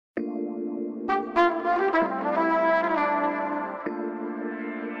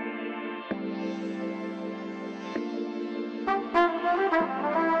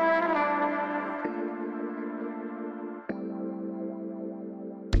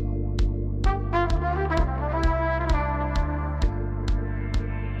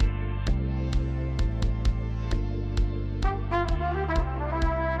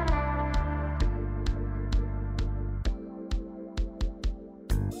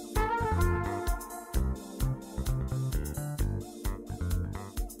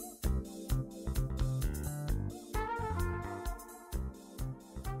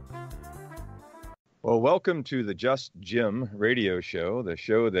Well, welcome to the Just Jim radio show, the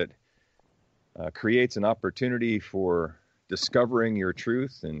show that creates an opportunity for discovering your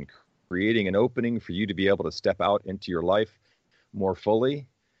truth and creating an opening for you to be able to step out into your life more fully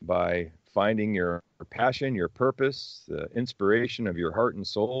by finding your passion, your purpose, the inspiration of your heart and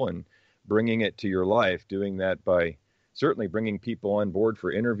soul, and bringing it to your life. Doing that by certainly bringing people on board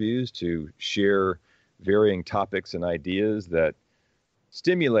for interviews to share varying topics and ideas that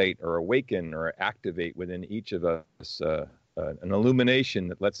stimulate or awaken or activate within each of us an illumination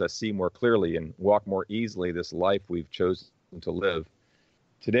that lets us see more clearly and walk more easily this life we've chosen to live.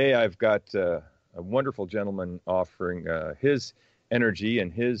 Today I've got a wonderful gentleman offering his energy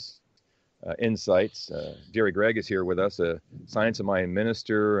and his insights. Gerry GREIG is here with us, a Science of Mind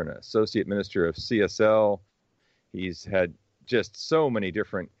minister and Associate Minister of CSL. He's had just so many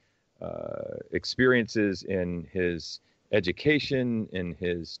different experiences in his education, in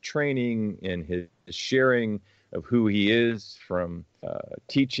his training, in his sharing of who he is, from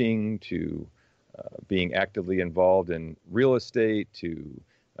teaching to being actively involved in real estate to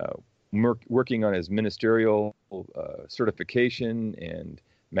working on his ministerial certification and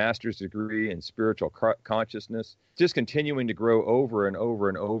master's degree in spiritual consciousness, just continuing to grow over and over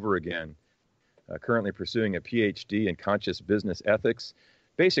and over again. Currently pursuing a PhD in conscious business ethics.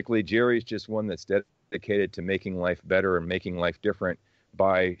 Basically, Gerry's just one that's dedicated to making life better and making life different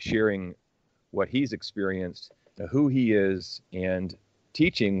by sharing what he's experienced, who he is, and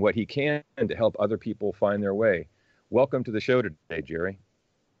teaching what he can to help other people find their way. Welcome to the show today, Gerry.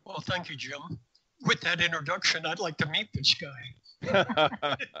 Well, thank you, Jim. With that introduction, I'd like to meet this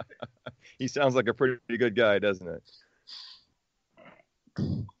guy. He sounds like a pretty good guy, doesn't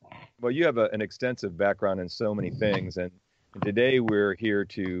it? Well, you have an extensive background in so many things, and today we're here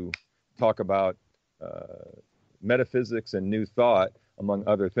to talk about metaphysics and new thought, among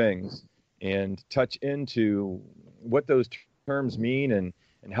other things, and touch into what those terms mean and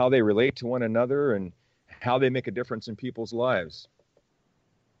how they relate to one another and how they make a difference in people's lives.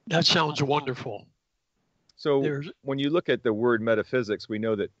 That sounds wonderful. So when you look at the word metaphysics, we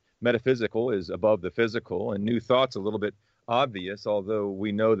know that metaphysical is above the physical, and new thought's a little bit obvious, although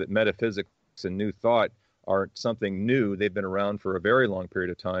we know that metaphysics and new thought aren't something new. They've been around for a very long period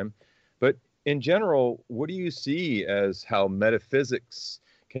of time. But in general, what do you see as how metaphysics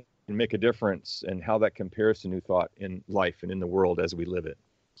can make a difference and how that compares to new thought in life and in the world as we live it?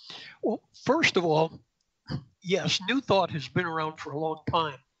 Well, first of all, yes, new thought has been around for a long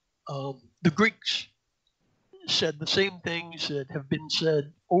time. The Greeks said the same things that have been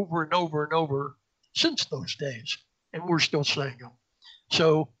said over and over and over since those days, and we're still saying them.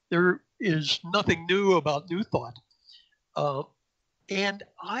 So there is nothing new about new thought. And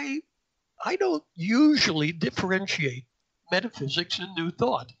I don't usually differentiate metaphysics and new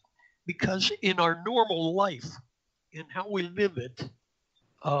thought, because in our normal life, in how we live it,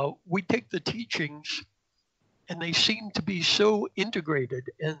 we take the teachings and they seem to be so integrated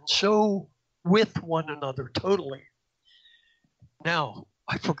and so with one another totally. Now,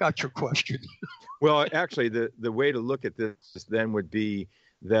 I forgot your question. Well, actually, the way to look at this then would be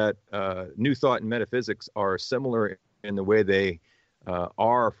that new thought and metaphysics are similar in the way they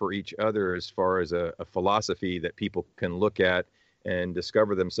are for each other as far as a philosophy that people can look at and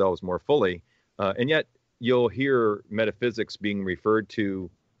discover themselves more fully. And yet you'll hear metaphysics being referred to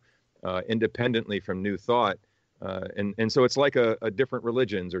independently from new thought. And so it's like a different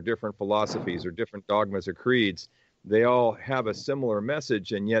religions or different philosophies or different dogmas or creeds. They all have a similar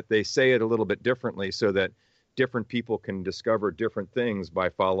message, and yet they say it a little bit differently so that different people can discover different things by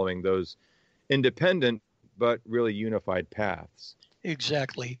following those independent but really unified paths.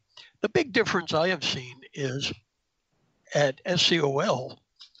 Exactly. The big difference I have seen is at SCOL,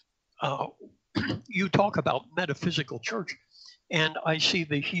 you talk about metaphysical church, and I see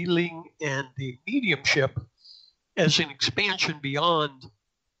the healing and the mediumship as an expansion beyond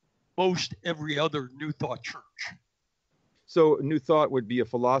most every other New Thought church. So New Thought would be a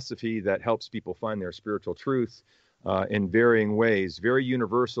philosophy that helps people find their spiritual truth in varying ways, very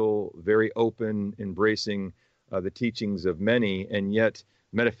universal, very open, embracing the teachings of many, and yet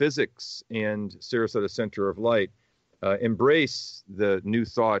metaphysics and Sarasota Center of Light embrace the New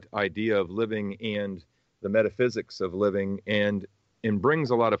Thought idea of living and the metaphysics of living, and brings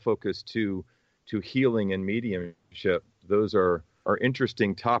a lot of focus to healing and mediumship. Those are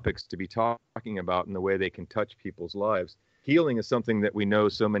interesting topics to be talking about in the way they can touch people's lives. Healing is something that we know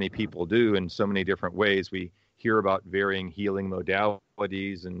so many people do in so many different ways. We hear about varying healing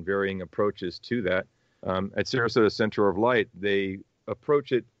modalities and varying approaches to that. At Sarasota Center of Light, they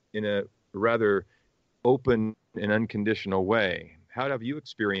approach it in a rather open and unconditional way. How have you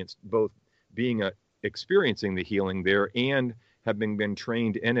experienced both being experiencing the healing there and having been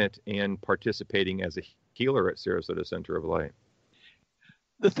trained in it and participating as a healer at Sarasota Center of Light?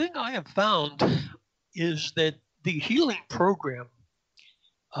 The thing I have found is that the healing program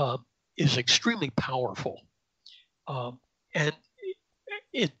is extremely powerful. And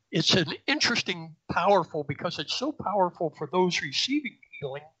it's an interesting powerful because it's so powerful for those receiving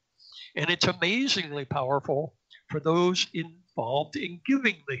healing, and it's amazingly powerful for those involved in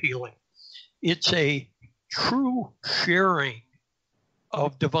giving the healing. It's a true sharing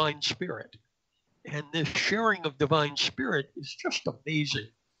of divine spirit. And this sharing of divine spirit is just amazing.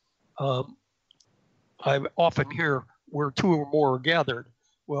 I often hear where two or more are gathered.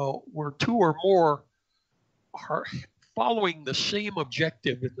 Well, where two or more are following the same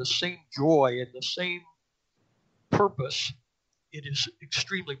objective and the same joy and the same purpose, it is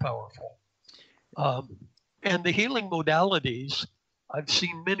extremely powerful. And the healing modalities, I've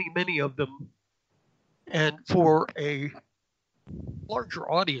seen many of them. And for a larger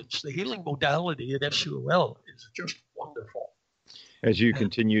audience, the healing modality at SCOL is just wonderful. As you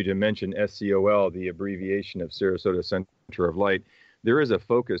continue to mention SCOL, the abbreviation of Sarasota Center of Light, there is a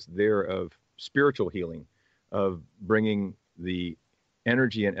focus there of spiritual healing, of bringing the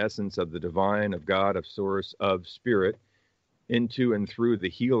energy and essence of the divine, of God, of source, of spirit into and through the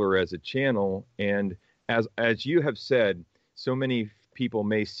healer as a channel. And as you have said, so many people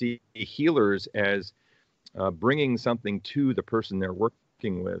may see healers as bringing something to the person they're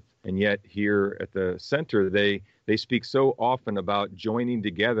working with. And yet here at the center, they speak so often about joining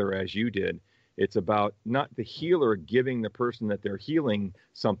together as you did. It's about not the healer giving the person that they're healing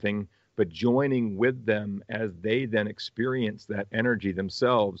something, but joining with them as they then experience that energy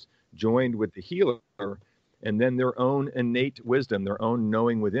themselves, joined with the healer, and then their own innate wisdom, their own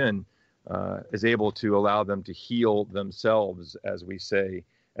knowing within, is able to allow them to heal themselves, as we say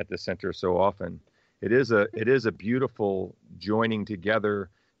at the center so often. It is a beautiful joining together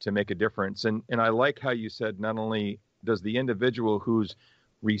to make a difference. And I like how you said not only does the individual who's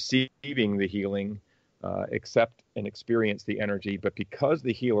receiving the healing accept and experience the energy, but because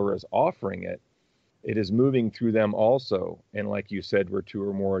the healer is offering it, it is moving through them also. And like you said, where two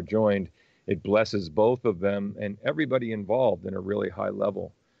or more are joined, it blesses both of them and everybody involved in a really high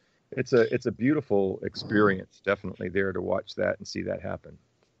level. It's a beautiful experience, definitely there to watch that and see that happen.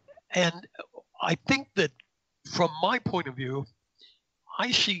 And I think that from my point of view,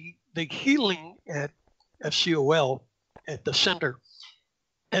 I see the healing at SCOL at the center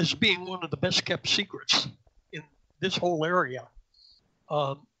as being one of the best kept secrets in this whole area.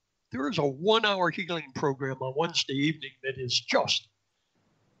 There is a 1-hour healing program on Wednesday evening that is just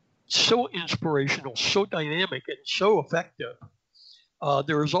so inspirational, so dynamic, and so effective.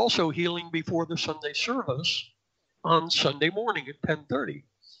 There is also healing before the Sunday service on Sunday morning at 10:30.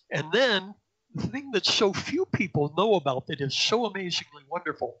 And then the thing that so few people know about that is so amazingly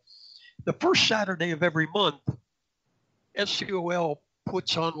wonderful, the first Saturday of every month, SCOL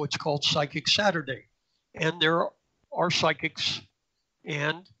puts on what's called Psychic Saturday. And there are psychics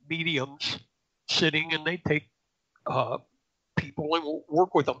and mediums sitting, and they take people and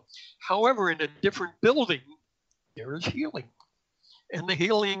work with them. However, in a different building, there is healing. And the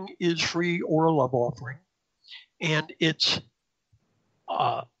healing is free or a love offering. And it's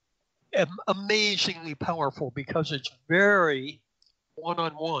amazingly powerful because it's very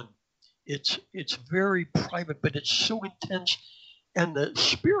one-on-one. It's very private, but it's so intense. And the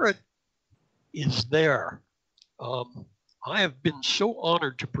spirit is there. I have been so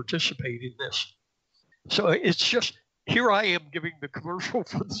honored to participate in this. So it's just, here I am giving the commercial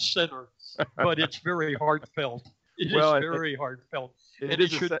for the center, but it's very heartfelt. It is very heartfelt. And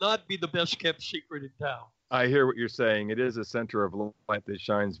it should not be the best kept secret in town. I hear what you're saying. It is a center of light that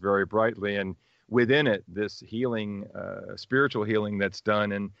shines very brightly. And within it, this healing, spiritual healing that's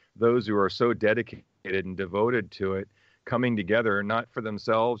done, and those who are so dedicated and devoted to it, coming together, not for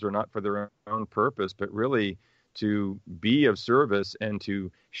themselves or not for their own purpose, but really to be of service and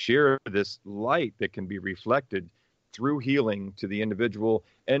to share this light that can be reflected through healing to the individual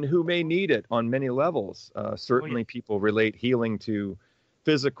and who may need it on many levels. Certainly people relate healing to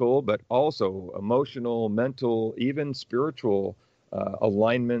physical, but also emotional, mental, even spiritual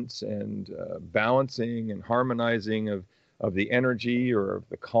alignments and balancing and harmonizing of the energy, or of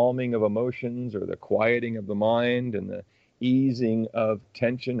the calming of emotions, or the quieting of the mind, and the easing of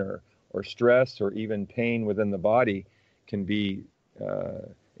tension or stress, or even pain within the body can be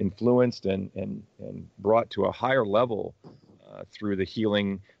influenced and brought to a higher level through the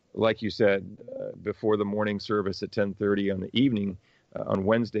healing, like you said, before the morning service at 10:30 on the evening on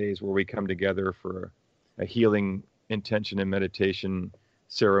Wednesdays, where we come together for a healing intention and meditation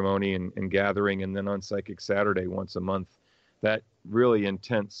ceremony and gathering, and then on Psychic Saturday once a month, that really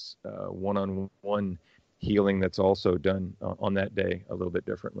intense one-on-one healing that's also done on that day a little bit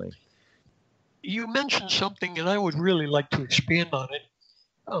differently. You mentioned something, and I would really like to expand on it.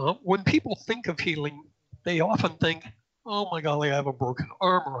 When people think of healing, they often think, oh my golly, I have a broken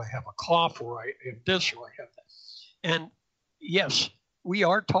arm, or I have a cough, or I have this, or I have that. And yes, we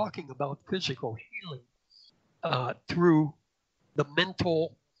are talking about physical healing through the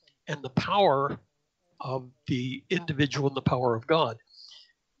mental and the power of the individual and the power of God.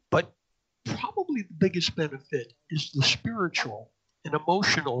 But probably the biggest benefit is the spiritual and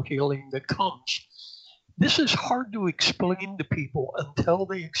emotional healing that comes. This is hard to explain to people until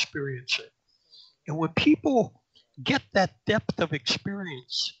they experience it. And when people get that depth of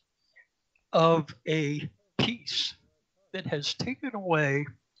experience of a peace that has taken away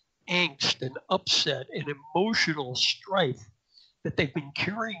angst and upset and emotional strife that they've been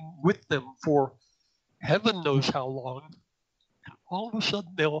carrying with them for heaven knows how long, and all of a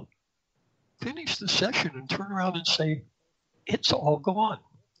sudden they'll finish the session and turn around and say, it's all gone.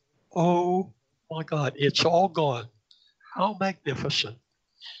 Oh my God, it's all gone. How magnificent.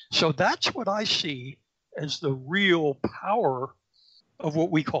 So that's what I see as the real power of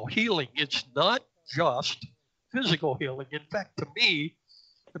what we call healing. It's not just physical healing. In fact, to me,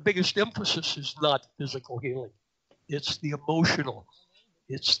 the biggest emphasis is not physical healing. It's the emotional.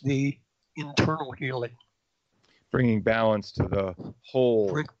 It's the internal healing. Bringing balance to the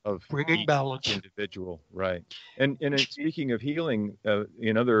whole of bringing balance. Individual, right? And speaking of healing,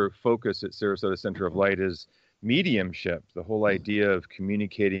 another focus at Sarasota Center of Light is mediumship. The whole idea of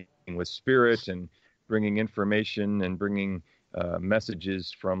communicating with spirit and bringing information and bringing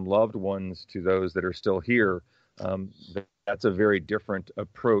messages from loved ones to those that are still here. That's a very different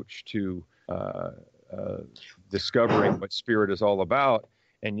approach to discovering what spirit is all about,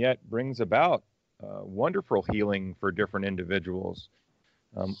 and yet brings about wonderful healing for different individuals.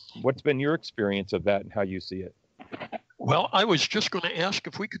 What's been your experience of that and how you see it? Well, I was just going to ask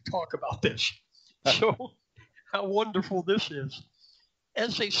if we could talk about this. So how wonderful this is.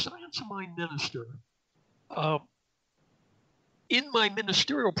 As a Science of Mind minister, in my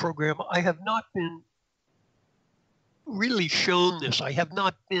ministerial program, I have not been really shown this. I have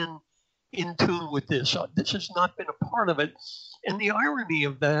not been in tune with this. This has not been a part of it. And the irony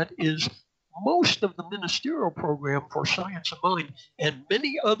of that is most of the ministerial program for Science of Mind and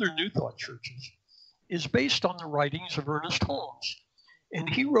many other New Thought churches is based on the writings of Ernest Holmes. And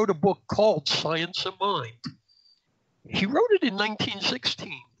he wrote a book called Science of Mind. He wrote it in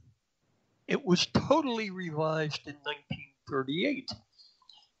 1916. It was totally revised in 1938.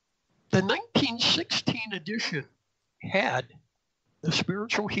 The 1916 edition had the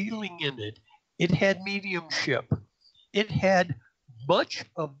spiritual healing in it. It had mediumship. It had much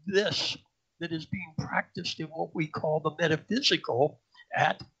of this that is being practiced in what we call the metaphysical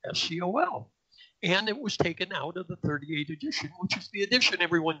at SCOL. And it was taken out of the 38 edition, which is the edition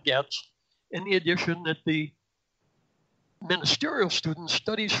everyone gets and the edition that the ministerial student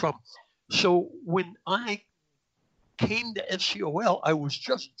studies from. So when I came to SCOL, I was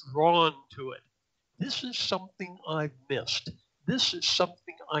just drawn to it. This is something I've missed. This is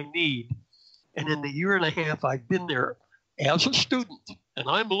something I need. And in the year and a half I've been there as a student, and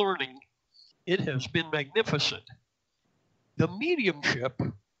I'm learning, it has been magnificent. The mediumship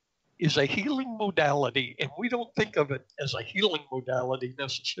is a healing modality, and we don't think of it as a healing modality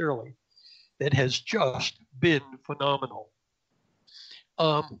necessarily, that has just been phenomenal.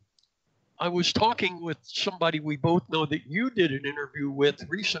 I was talking with somebody we both know that you did an interview with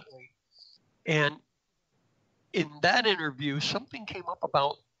recently, and in that interview, something came up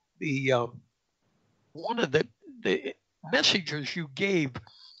about the one of the messages you gave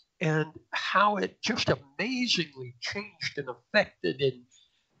and how it just amazingly changed and affected and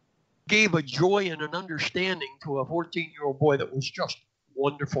gave a joy and an understanding to a 14-year-old boy that was just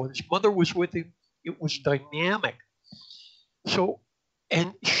wonderful. His mother was with him. It was dynamic. So,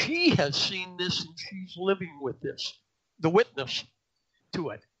 and she has seen this and she's living with this, the witness to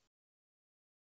it.